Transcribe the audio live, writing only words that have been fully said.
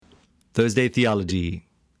Thursday Theology.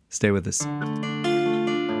 Stay with us.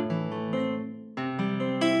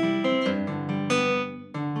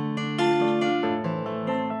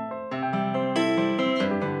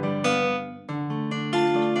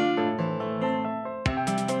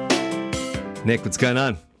 Nick, what's going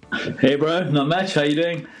on? Hey, bro. Not much. How you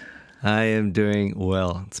doing? I am doing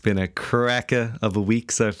well. It's been a cracker of a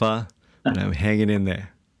week so far, but I'm hanging in there.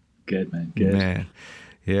 Good, man. Good. Man.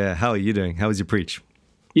 Yeah. How are you doing? How was your preach?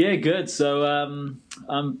 Yeah, good. So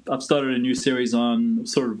I've started a new series on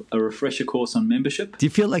sort of a refresher course on membership. Do you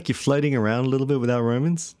feel like you're floating around a little bit without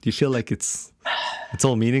Romans? Do you feel like it's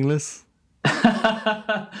all meaningless?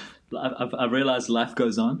 I've realized life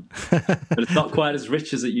goes on, but it's not quite as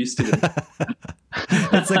rich as it used to be.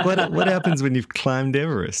 It's like, what happens when you've climbed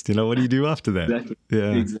Everest? What do you do after that? Exactly.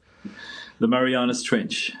 Yeah. Exactly. The Marianas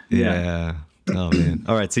Trench. Yeah. Oh, man.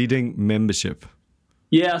 All right. So you're doing membership.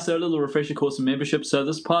 Yeah, so a little refresher course on membership. So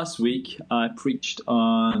this past week, I preached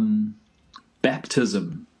on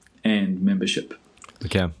baptism and membership.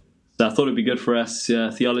 Okay. So I thought it'd be good for us,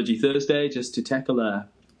 Theology Thursday, just to tackle a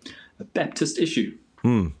Baptist issue.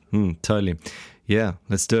 Totally. Yeah,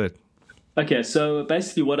 let's do it. Okay, so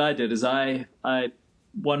basically what I did is I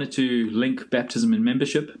wanted to link baptism and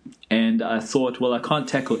membership, and I thought, well, I can't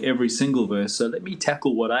tackle every single verse, so let me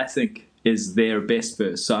tackle what I think is their best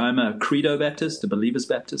verse. So I'm a Credo Baptist, a Believers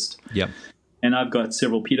Baptist. Yep. And I've got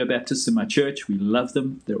several Pedo Baptists in my church. We love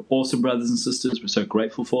them. They're awesome brothers and sisters. We're so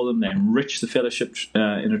grateful for them. They enrich the fellowship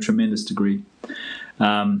in a tremendous degree.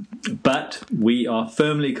 But we are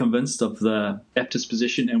firmly convinced of the Baptist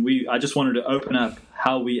position, and I just wanted to open up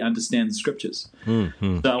how we understand the Scriptures.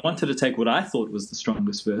 Mm-hmm. So I wanted to take what I thought was the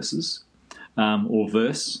strongest verses, or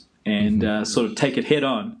verse, and sort of take it head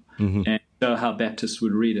on and show how Baptists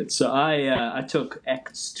would read it. So I took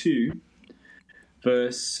Acts 2,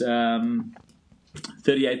 verse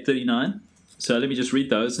 38, 39. So let me just read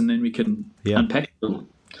those, and then we can unpack it a little.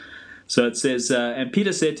 So it says, and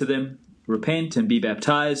Peter said to them, "Repent and be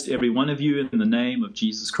baptized, every one of you, in the name of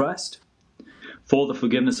Jesus Christ, for the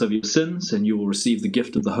forgiveness of your sins, and you will receive the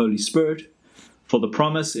gift of the Holy Spirit. For the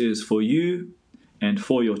promise is for you and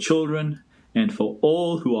for your children and for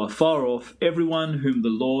all who are far off, everyone whom the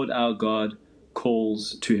Lord our God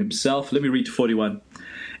calls to himself." Let me read to 41.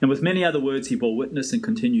 "And with many other words he bore witness and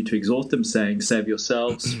continued to exhort them, saying, Save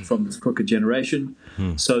yourselves from this crooked generation.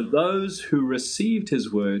 So those who received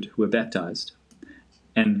his word were baptized,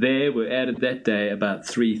 and there were added that day about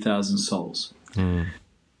 3,000 souls."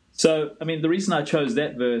 So, I mean, the reason I chose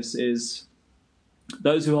that verse is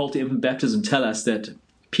those who hold to infant baptism tell us that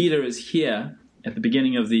Peter is here at the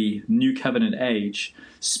beginning of the New Covenant age,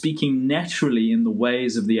 speaking naturally in the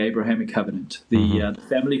ways of the Abrahamic covenant, the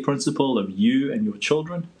family principle of you and your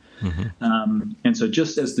children. And so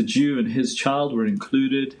just as the Jew and his child were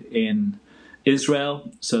included in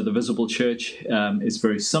Israel, so the visible church is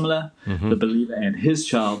very similar. The believer and his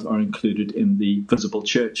child are included in the visible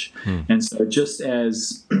church. And so just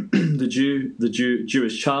as the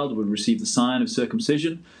Jewish child would receive the sign of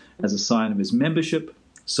circumcision as a sign of his membership,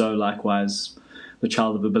 so likewise the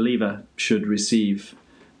child of a believer should receive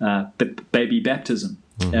baby baptism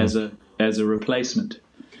as a replacement.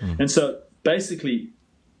 And so basically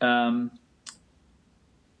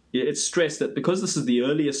it's stressed that because this is the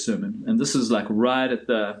earliest sermon, and this is like right at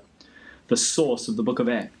the source of the book of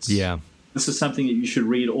Acts. Yeah. This is something that you should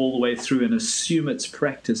read all the way through and assume its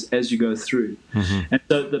practice as you go through. And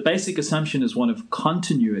so the basic assumption is one of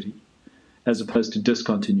continuity as opposed to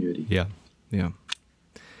discontinuity. Yeah.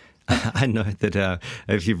 I know that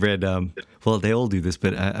if you've read, well, they all do this,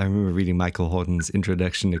 but I remember reading Michael Horton's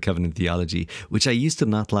Introduction to Covenant Theology, which I used to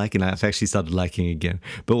not like, and I've actually started liking again.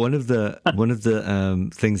 But one of the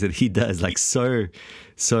things that he does, like so,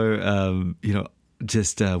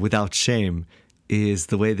 just without shame, is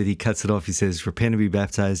the way that he cuts it off. He says, "Repent and be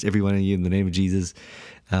baptized, every one of you, in the name of Jesus,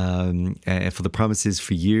 and for the promises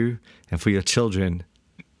for you and for your children."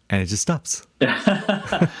 And it just stops.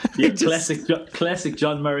 Classic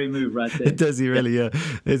John Murray move right there. It does, he really, yeah.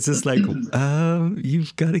 It's just like,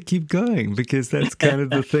 you've got to keep going, because that's kind of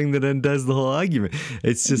the thing that undoes the whole argument.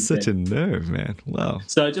 It's just such a nerve, man. Wow.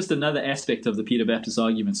 So just another aspect of the Peter Baptist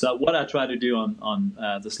argument. So what I try to do on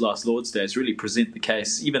this last Lord's Day is really present the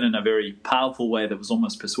case, even in a very powerful way that was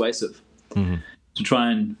almost persuasive, to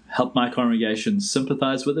try and help my congregation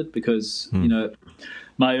sympathize with it, because,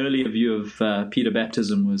 my earlier view of Peter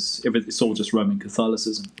baptism was it's all just Roman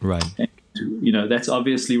Catholicism. Right. And, that's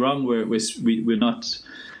obviously wrong. We're not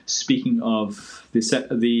speaking of the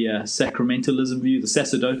sacramentalism view, the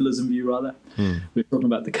sacerdotalism view, rather. We're talking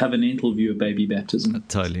about the covenantal view of baby baptism.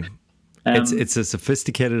 Totally. It's a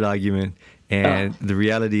sophisticated argument, and the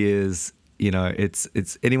reality is,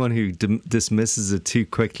 it's anyone who dismisses it too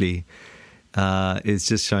quickly is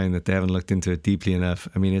just showing that they haven't looked into it deeply enough.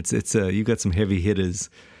 I mean, you've got some heavy hitters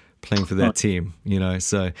playing for that team,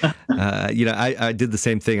 So, I did the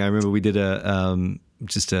same thing. I remember we did I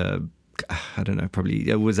don't know, probably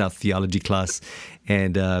it was our theology class,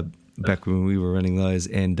 and back when we were running those,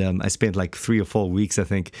 and I spent like 3 or 4 weeks, I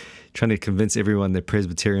think, trying to convince everyone that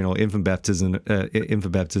Presbyterian or infant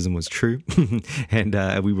baptism was true,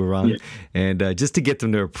 and we were wrong, and just to get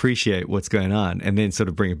them to appreciate what's going on, and then sort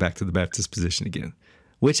of bring it back to the Baptist position again,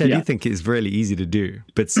 which I do think is really easy to do,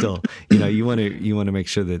 but still, you want to make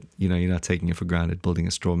sure that you're not taking it for granted, building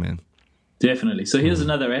a straw man. Definitely. So here's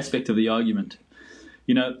another aspect of the argument,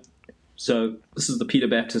 So this is the Peter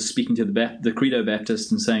Baptist speaking to the Credo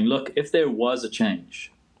Baptist and saying, look, if there was a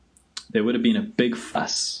change, there would have been a big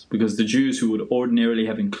fuss, because the Jews who would ordinarily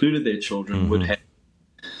have included their children would have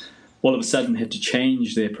all of a sudden had to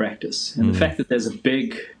change their practice. And the fact that there's a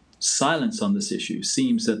big silence on this issue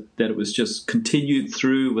seems that it was just continued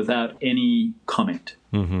through without any comment.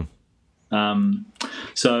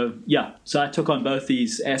 So I took on both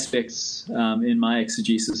these aspects in my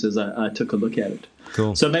exegesis as I took a look at it.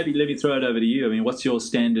 Cool. So maybe let me throw it over to you. I mean, what's your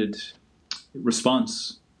standard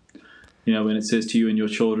response, when it says to you and your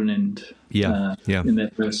children in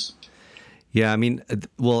that verse? Yeah, I mean,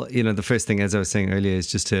 well, the first thing, as I was saying earlier, is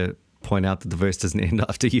just to point out that the verse doesn't end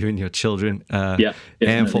after you and your children,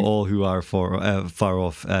 and for all who are far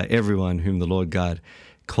off, everyone whom the Lord God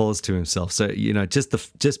calls to himself. So,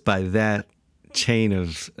 just by that chain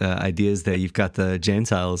of ideas there, you've got the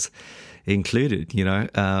Gentiles included,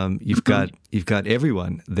 you've got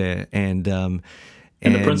everyone there, and the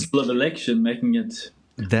principle of election making it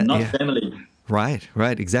family.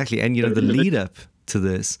 Right, exactly. And the lead up to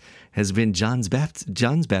this has been John's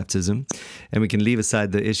baptism, and we can leave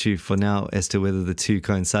aside the issue for now as to whether the two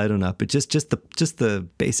coincide or not. But just the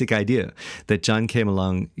basic idea that John came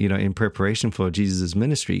along, in preparation for Jesus'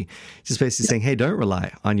 ministry, just basically saying, "Hey, don't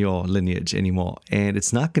rely on your lineage anymore, and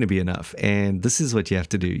it's not going to be enough. And this is what you have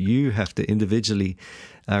to do. You have to individually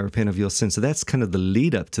repent of your sin." So that's kind of the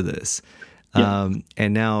lead up to this.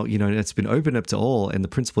 And now, it's been opened up to all, and the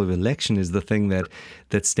principle of election is the thing that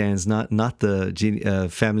stands, not the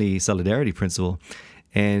family solidarity principle.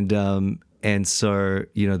 And so,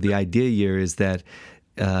 the idea here is that,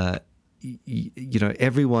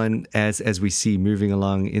 everyone, as we see moving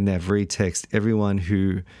along in that very text, everyone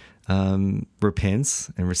who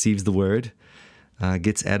repents and receives the word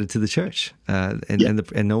gets added to the church,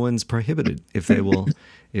 and no one's prohibited if they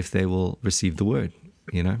will receive the word,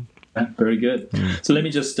 Very good. So let me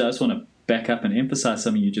just want to back up and emphasize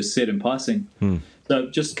something you just said in passing. So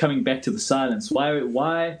just coming back to the silence,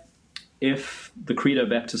 why, if the Credo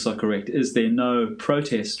Baptists are correct, is there no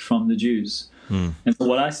protest from the Jews? And so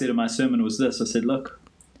what I said in my sermon was this. I said, look,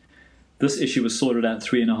 this issue was sorted out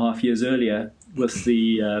 3.5 years earlier with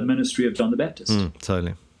the ministry of John the Baptist.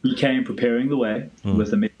 Totally. He came preparing the way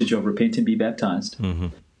with a message of repent and be baptized.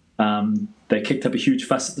 They kicked up a huge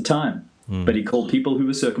fuss at the time. But he called people who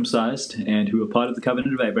were circumcised and who were part of the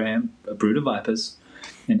covenant of Abraham a brood of vipers,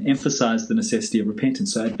 and emphasized the necessity of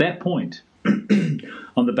repentance. So at that point,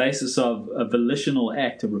 on the basis of a volitional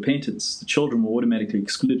act of repentance, the children were automatically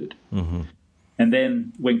excluded. And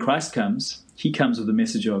then when Christ comes, he comes with the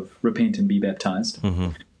message of repent and be baptized.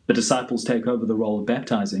 The disciples take over the role of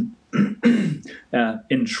baptizing,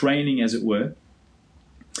 in training, as it were.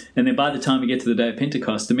 And then by the time we get to the day of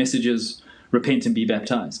Pentecost, the message is repent and be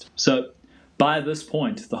baptized. So by this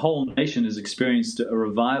point, the whole nation has experienced a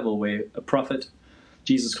revival where a prophet,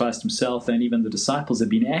 Jesus Christ himself, and even the disciples have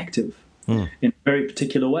been active in a very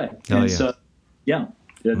particular way. So,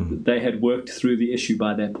 they had worked through the issue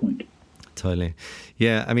by that point. Totally.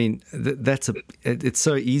 Yeah, I mean, it's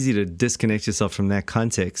so easy to disconnect yourself from that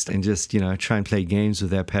context and just, try and play games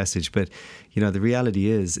with that passage. But, the reality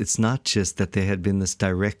is, it's not just that there had been this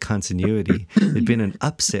direct continuity. There'd been an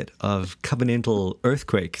upset of covenantal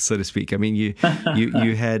earthquake, so to speak. I mean, you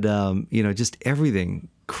had, just everything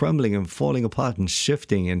crumbling and falling apart and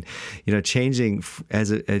shifting and, changing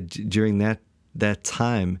during that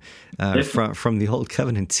time from the old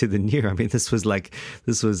covenant to the new. I mean, this was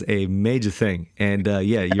a major thing. And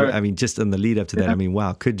just on the lead up to that, I mean,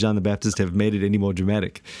 wow, could John the Baptist have made it any more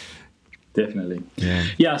dramatic? Definitely.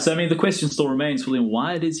 Yeah. So, I mean, the question still remains, William,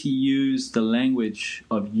 why does he use the language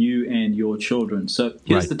of you and your children? So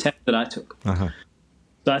here's the tack that I took. So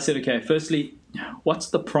I said, okay, firstly,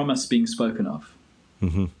 what's the promise being spoken of?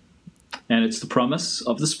 And it's the promise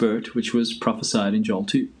of the Spirit, which was prophesied in Joel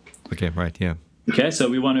 2. Okay, right, yeah. Okay, so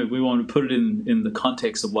we want to put it in the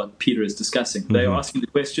context of what Peter is discussing. They are asking the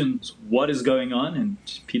questions, what is going on? And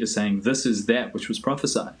Peter's saying, this is that which was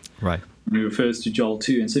prophesied. Right. And he refers to Joel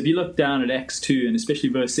 2. And so if you look down at Acts 2, and especially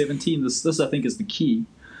verse 17, this I think is the key,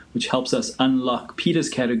 which helps us unlock Peter's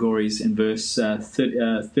categories in verse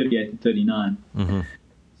 38 and 39.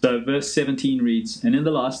 So verse 17 reads, and in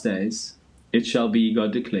the last days it shall be,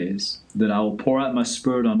 God declares, that I will pour out my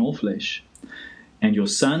spirit on all flesh, and your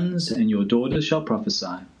sons and your daughters shall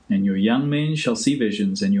prophesy, and your young men shall see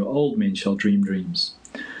visions, and your old men shall dream dreams.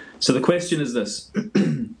 So the question is this.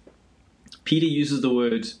 Peter uses the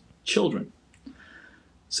word children.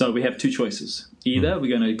 So we have two choices. Either we're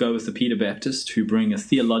going to go with the Peter Baptist, who bring a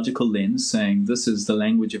theological lens, saying this is the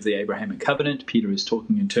language of the Abrahamic covenant. Peter is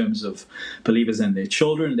talking in terms of believers and their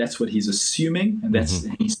children. That's what he's assuming, and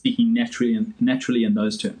he's speaking naturally in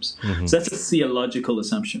those terms. So that's a theological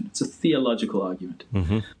assumption. It's a theological argument.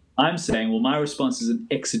 I'm saying, well, my response is an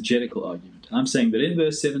exegetical argument. I'm saying that in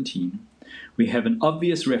verse 17, we have an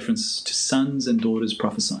obvious reference to sons and daughters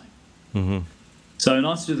prophesying. So in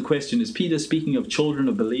answer to the question, is Peter speaking of children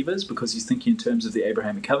of believers because he's thinking in terms of the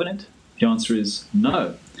Abrahamic covenant? The answer is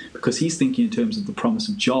no, because he's thinking in terms of the promise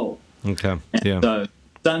of Joel. Okay, and so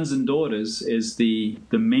sons and daughters is the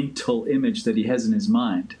mental image that he has in his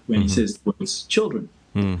mind when he says the words children.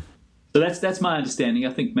 So that's my understanding.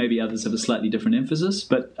 I think maybe others have a slightly different emphasis,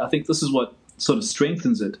 but I think this is what sort of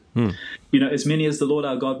strengthens it. You know, as many as the Lord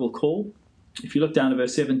our God will call. If you look down to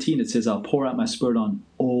verse 17, it says, I'll pour out my spirit on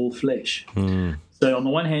all flesh. So on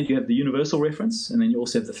the one hand, you have the universal reference, and then you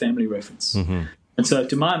also have the family reference. And so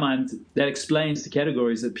to my mind, that explains the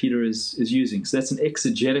categories that Peter is using. So that's an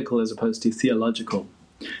exegetical as opposed to theological.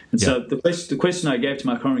 And so the question I gave to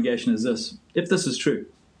my congregation is this. If this is true,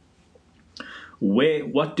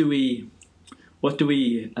 what do we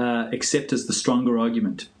accept as the stronger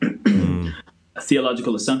argument? A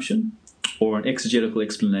theological assumption or an exegetical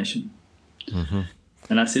explanation?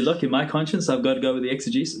 And I said, look, in my conscience, I've got to go with the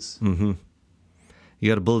exegesis. You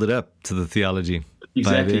got to build it up to the theology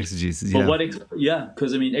by the exegesis. But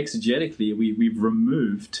because I mean, exegetically, we've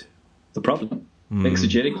removed the problem.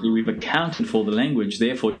 Exegetically, we've accounted for the language.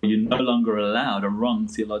 Therefore, you're no longer allowed a wrong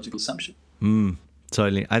theological assumption.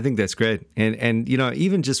 Totally. I think that's great. And you know,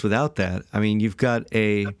 even just without that, I mean, you've got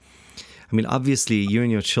obviously, you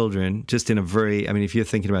and your children, just in a very, if you're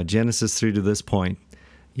thinking about Genesis through to this point,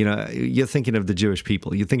 you know, you're thinking of the Jewish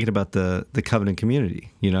people. You're thinking about the covenant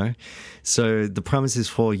community, you know. So the promise is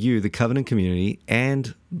for you, the covenant community,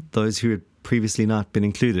 and those who had previously not been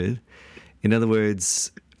included. In other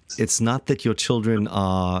words, it's not that your children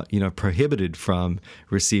are, you know, prohibited from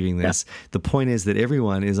receiving this. The point is that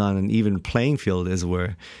everyone is on an even playing field, as it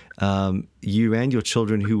were. You and your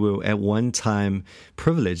children who were at one time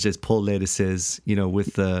privileged, as Paul later says, you know,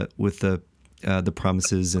 with the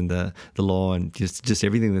promises and the law and just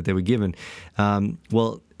everything that they were given.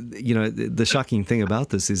 Well, you know, the shocking thing about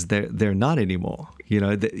this is they're not anymore. You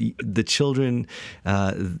know, the children,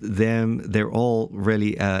 they're all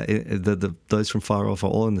really, those from far off are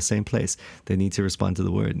all in the same place. They need to respond to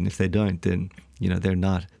the word. And if they don't, then, you know, they're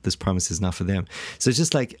not, this promise is not for them. So it's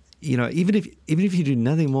just like, you know, even if you do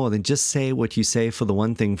nothing more than just say what you say for the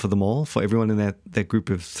one thing for them all, for everyone in that group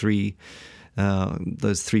of three,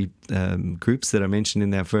 those three groups that I mentioned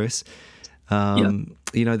in that verse,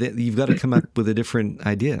 you know, you've got to come up with a different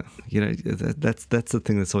idea. You know, that's the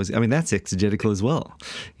thing that's always, that's exegetical as well.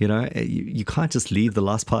 You know, you can't just leave the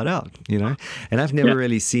last part out, you know, and I've never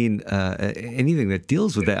really seen anything that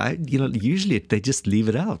deals with that. Usually they just leave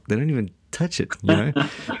it out. They don't even touch it, you know,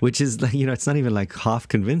 which is, you know, it's not even like half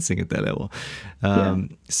convincing at that level.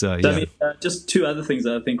 So just two other things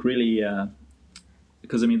that I think really,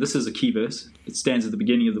 because this is a key verse. It stands at the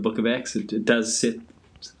beginning of the book of Acts. It does set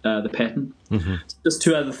the pattern. Just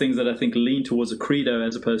two other things that I think lean towards a credo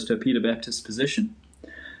as opposed to a Peter Baptist position.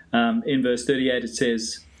 In verse 38 it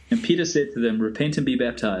says, and Peter said to them, repent and be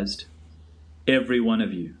baptized, every one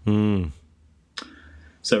of you.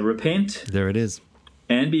 So repent. There it is.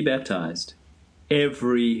 And be baptized,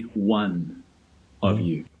 every one of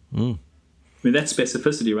you. That's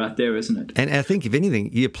specificity right there, isn't it? And I think, if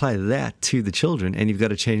anything, you apply that to the children and you've got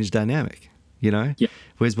to change dynamic, you know? Yeah.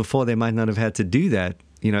 Whereas before they might not have had to do that.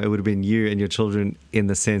 You know, it would have been you and your children in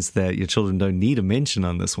the sense that your children don't need a mention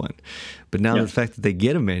on this one. But now the fact that they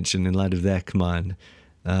get a mention in light of that command,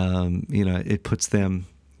 you know, it puts them,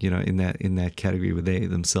 you know, in that category where they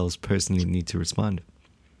themselves personally need to respond.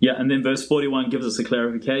 Yeah, and then verse 41 gives us a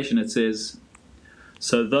clarification. It says,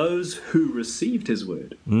 so those who received his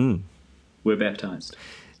word were baptized.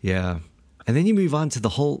 Yeah. And then you move on to the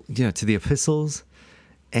whole, you know, to the epistles.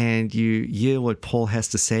 and you hear what Paul has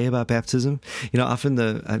to say about baptism, often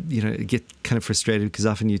get kind of frustrated because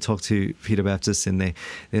often you talk to Peter Baptists and they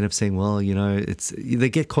end up saying, well, they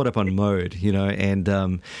get caught up on mode,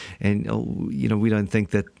 and we don't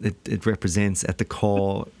think that it represents at the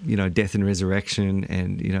core, death and resurrection,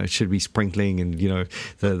 and it should be sprinkling and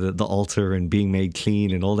the altar and being made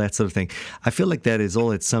clean and all that sort of thing. I feel like that is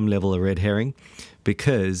all at some level a red herring,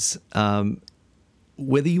 because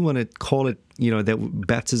whether you want to call it, that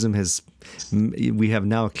baptism we have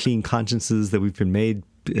now clean consciences, that we've been made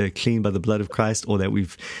clean by the blood of Christ, or that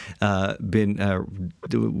we've died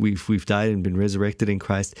and been resurrected in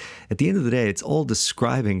Christ. At the end of the day, it's all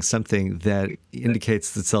describing something that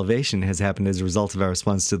indicates that salvation has happened as a result of our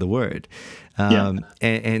response to the Word.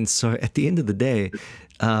 And so at the end of the day,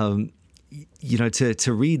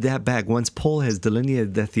 to read that back, once Paul has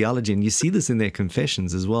delineated that theology, and you see this in their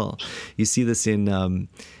confessions as well. You see this in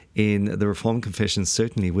the Reformed confessions,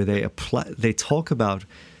 certainly, where they talk about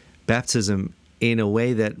baptism in a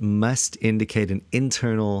way that must indicate an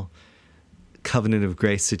internal covenant of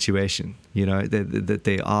grace situation, that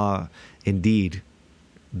they are indeed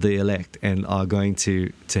the elect and are going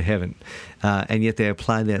to heaven. And yet they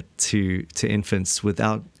apply that to infants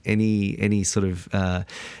without any sort of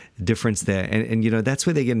difference there. And that's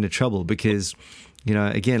where they get into trouble, because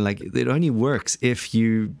again, like, it only works if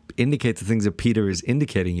you indicate the things that Peter is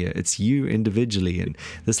indicating here. It's you individually, and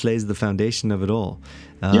this lays the foundation of it all.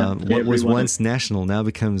 What was once national now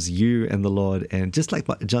becomes you and the Lord, and just like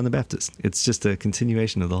John the Baptist, it's just a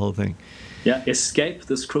continuation of the whole thing. Yeah, escape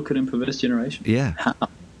this crooked and perverse generation. Yeah. How?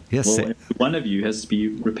 Yes. Well, one of you has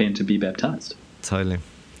to repent and be baptized. Totally.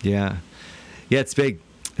 Yeah. Yeah, it's big.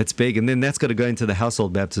 It's big, and then that's got to go into the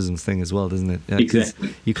household baptisms thing as well, doesn't it?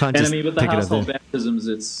 Exactly. You can't just with the household baptisms,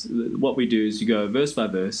 it's what we do is you go verse by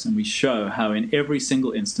verse, and we show how in every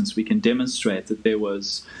single instance we can demonstrate that there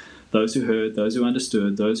was those who heard, those who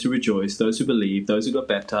understood, those who rejoiced, those who believed, those who got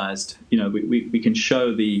baptized. We can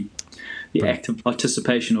show the active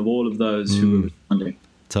participation of all of those who were responding.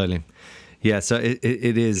 Totally. Yeah. So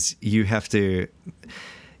it is. You have to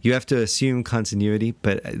assume continuity,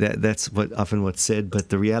 but that's what's said. But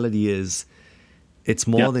the reality is, it's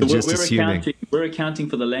more than just assuming. We're accounting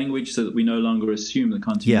for the language so that we no longer assume the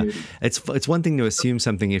continuity. Yeah, it's one thing to assume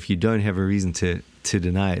something if you don't have a reason to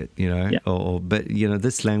deny it, but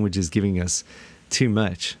this language is giving us too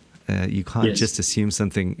much. You can't just assume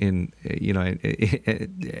something in,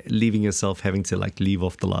 leaving yourself having to leave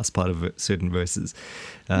off the last part of certain verses.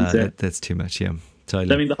 Exactly. That's too much. Yeah.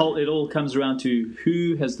 Totally. It all comes around to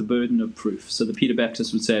who has the burden of proof. So the Peter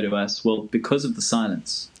Baptist would say to us, well, because of the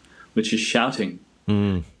silence, which is shouting,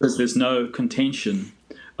 because there's no contention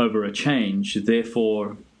over a change,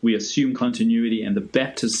 therefore we assume continuity, and the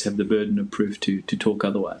Baptists have the burden of proof to talk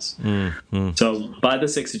otherwise. So by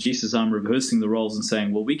this exegesis, I'm reversing the roles and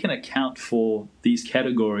saying, well, we can account for these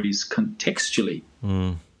categories contextually.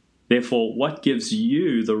 Therefore, what gives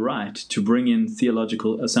you the right to bring in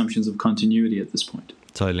theological assumptions of continuity at this point?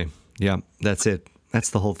 Totally. Yeah, that's it. That's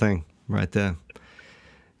the whole thing right there.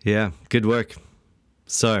 Yeah, good work.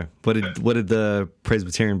 So, what did the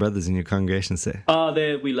Presbyterian brothers in your congregation say? Oh,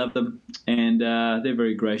 we love them, and they're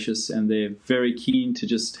very gracious, and they're very keen to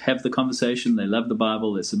just have the conversation. They love the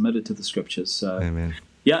Bible. They're submitted to the Scriptures. So, Amen.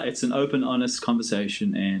 Yeah, it's an open, honest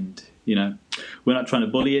conversation, and we're not trying to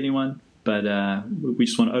bully anyone. But we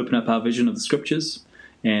just want to open up our vision of the Scriptures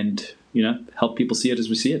and, help people see it as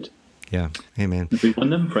we see it. Yeah, amen. If we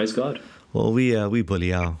win them, praise God. Well, we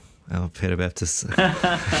bully our Peter Baptists.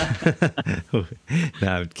 No,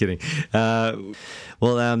 I'm kidding.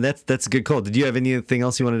 That's a good call. Did you have anything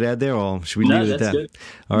else you wanted to add there, or should we leave it at that? Good.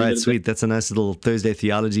 All right, sweet. That's a nice little Thursday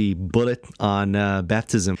theology bullet on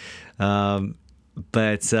baptism.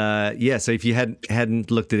 But so if you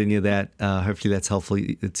hadn't looked at any of that, hopefully that's helpful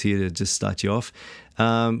to you to just start you off.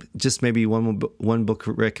 Just maybe one book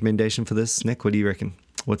recommendation for this, Nick. What do you reckon?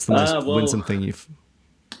 What's the most winsome thing you've?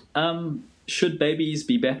 Should Babies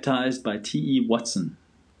Be Baptized by T.E. Watson.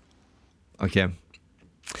 Okay.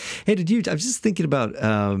 Hey, I was just thinking about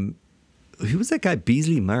who was that guy,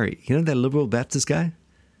 Beasley Murray? That liberal Baptist guy?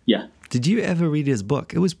 Yeah. Did you ever read his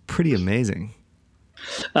book? It was pretty amazing.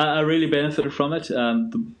 I really benefited from it.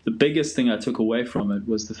 The biggest thing I took away from it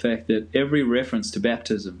was the fact that every reference to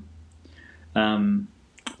baptism,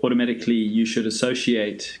 automatically you should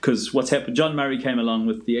associate, because what's happened, John Murray came along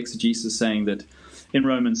with the exegesis saying that in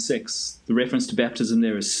Romans 6, the reference to baptism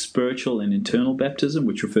there is spiritual and internal baptism,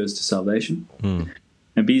 which refers to salvation.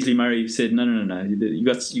 And Beasley Murray said, no.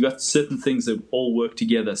 You got certain things that all work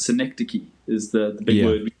together. Synecdoche is the big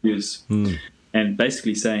word we use. And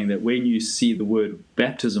basically saying that when you see the word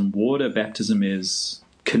baptism, water baptism is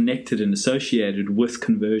connected and associated with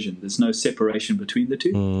conversion. There's no separation between the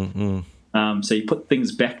two. So you put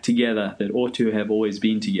things back together that ought to have always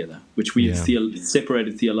been together, which we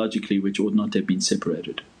separated theologically, which ought not to have been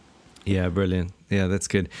separated. Yeah, brilliant. Yeah, that's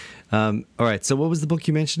good. All right, so what was the book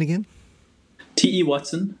you mentioned again? T.E.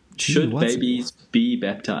 Watson, Should Babies Be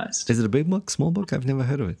Baptized? Is it a big book, small book? I've never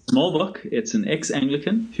heard of it. Small book. It's an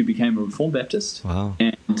ex-Anglican who became a Reformed Baptist. Wow.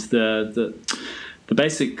 And the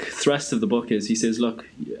basic thrust of the book is, he says, look,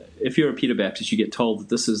 if you're a Peter Baptist, you get told that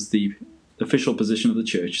this is the official position of the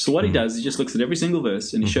church. So what he does, he just looks at every single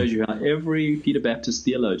verse and he shows you how every Peter Baptist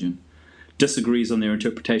theologian disagrees on their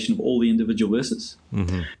interpretation of all the individual verses.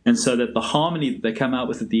 And so that the harmony that they come out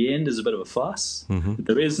with at the end is a bit of a farce.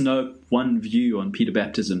 There is no one view on Peter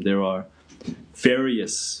baptism. There are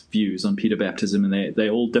various views on Peter baptism, and they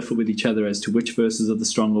all differ with each other as to which verses are the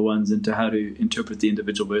stronger ones and to how to interpret the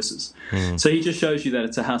individual verses. So he just shows you that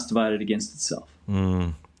it's a house divided against itself.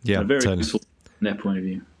 Yeah, very useful from that point of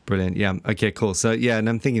view. Brilliant. Yeah. Okay, cool. So, yeah, and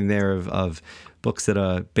I'm thinking there of books that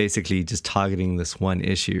are basically just targeting this one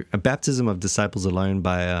issue. A Baptism of Disciples Alone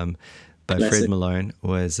by Fred Malone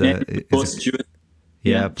was... Paul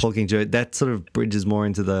King Jewett. That sort of bridges more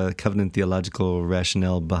into the covenant theological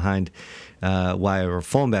rationale behind why a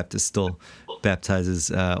Reformed Baptist still baptizes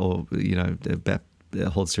holds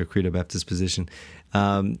to a Credo Baptist position.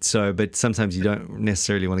 But sometimes you don't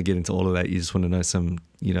necessarily want to get into all of that. You just want to know some,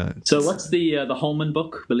 So what's the Holman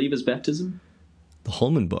book, Believer's Baptism? The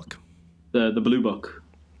Holman book? The blue book.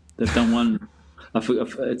 They've done one.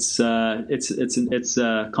 It's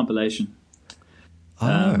a compilation.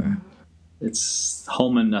 It's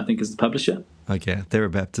Holman, I think, is the publisher. Okay, they're a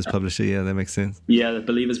Baptist publisher. Yeah, that makes sense. Yeah, the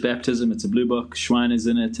Believer's Baptism. It's a blue book. Schreiner's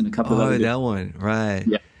in it, and a couple of other. Oh, that one, right?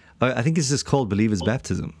 Yeah. I think it's just called Believer's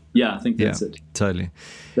Baptism. Yeah, I think that's it. Totally.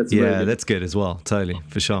 That's that's good as well. Totally,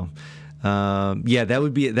 for sure. That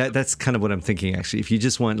would be that's kind of what I'm thinking, actually. If you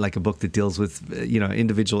just want like a book that deals with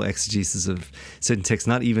individual exegesis of certain texts,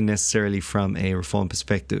 not even necessarily from a Reformed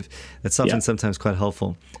perspective, that's often sometimes quite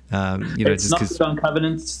helpful. It's just not on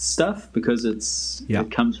covenant stuff because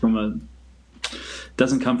it comes from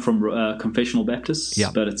doesn't come from confessional Baptists,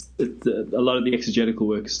 but a lot of the exegetical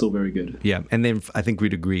work is still very good. Yeah, and then I think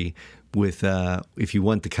we'd agree with if you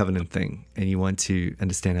want the covenant thing and you want to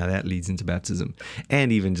understand how that leads into baptism,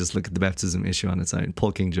 and even just look at the baptism issue on its own,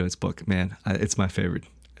 Paul King Jewett's book, man, it's my favorite.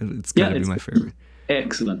 It's got to be my favorite.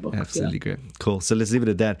 Excellent book. Absolutely great. Cool. So let's leave it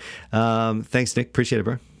at that. Thanks, Nick. Appreciate it,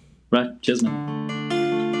 bro. Right. Cheers, man.